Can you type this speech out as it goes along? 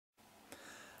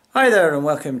Hi there and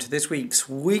welcome to this week's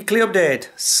weekly update.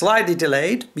 Slightly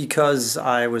delayed because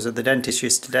I was at the dentist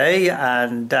yesterday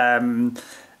and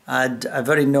had a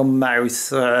very numb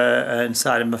mouth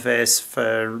inside of my face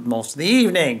for most of the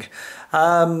evening.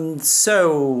 What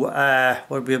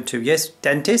are we up to? Yes,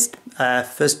 dentist,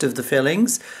 first of the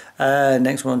fillings.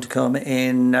 Next one to come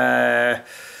in a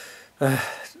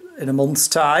month's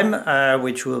time,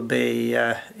 which will be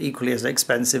equally as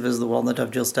expensive as the one that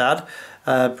I've just had.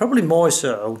 Probably more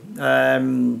so.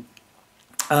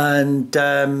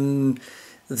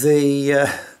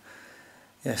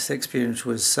 Yes, the experience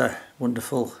was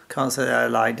wonderful. Can't say that I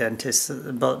like dentists,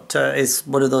 but it's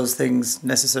one of those things,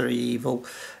 necessary evil,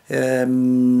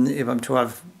 if I'm to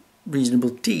have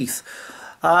reasonable teeth.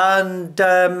 And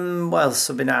what else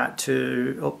I've been up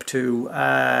to?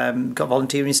 Got a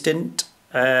volunteering stint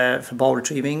for ball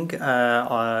retrieving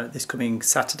this coming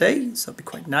Saturday, so it'll be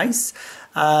quite nice.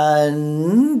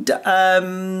 And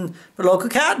the local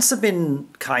cats have been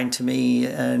kind to me,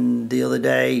 and the other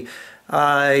day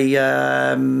I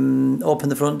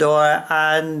opened the front door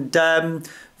and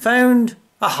found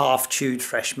a half-chewed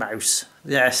fresh mouse.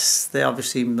 Yes, they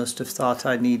obviously must have thought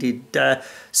I needed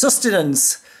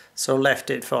sustenance, so left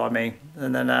it for me.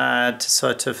 And then I had to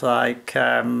sort of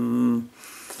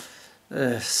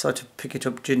pick it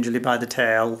up gingerly by the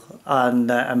tail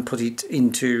and put it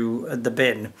into the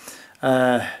bin.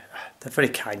 They're very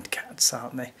kind cats,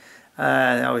 aren't they?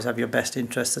 They always have your best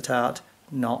interests at heart.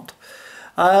 Not.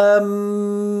 It's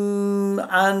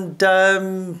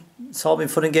all been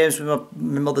fun and games with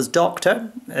my mother's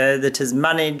doctor that has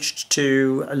managed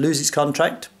to lose its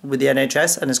contract with the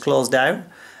NHS and has closed down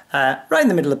right in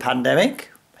the middle of the pandemic.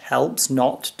 Helps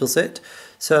not, does it?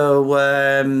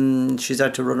 So she's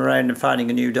had to run around and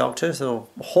finding a new doctor. So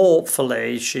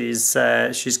hopefully she's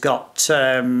got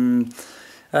in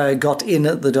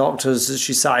at the doctors that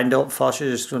she signed up for.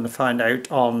 She's just going to find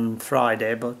out on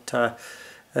Friday. But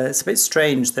it's a bit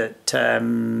strange that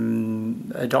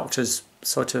a doctor's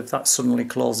that suddenly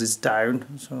closes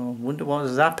down. So I wonder what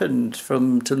has happened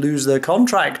to lose their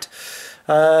contract.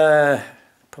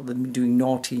 Probably doing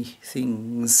naughty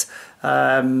things.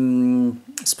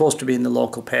 Supposed to be in the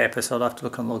local paper, so I'll have to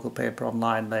look on the local paper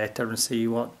online later and see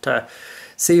what it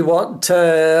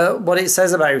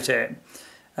says about it.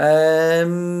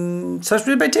 So that's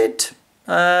really about it.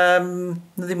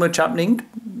 Nothing much happening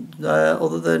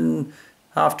other than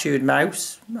half-chewed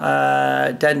mouse,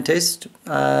 dentist,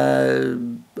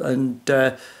 and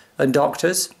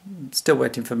doctors. Still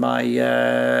waiting for my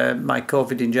my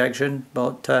COVID injection,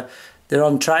 but they're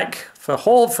on track for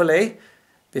hopefully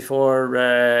before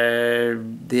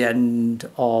the end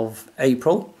of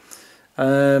April.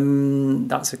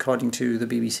 That's according to the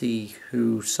BBC,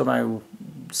 who somehow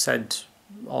said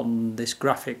on this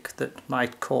graphic that my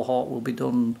cohort will be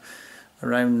done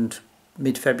around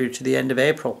mid-February to the end of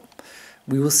April.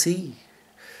 We will see.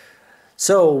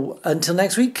 So until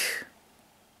next week,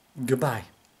 goodbye.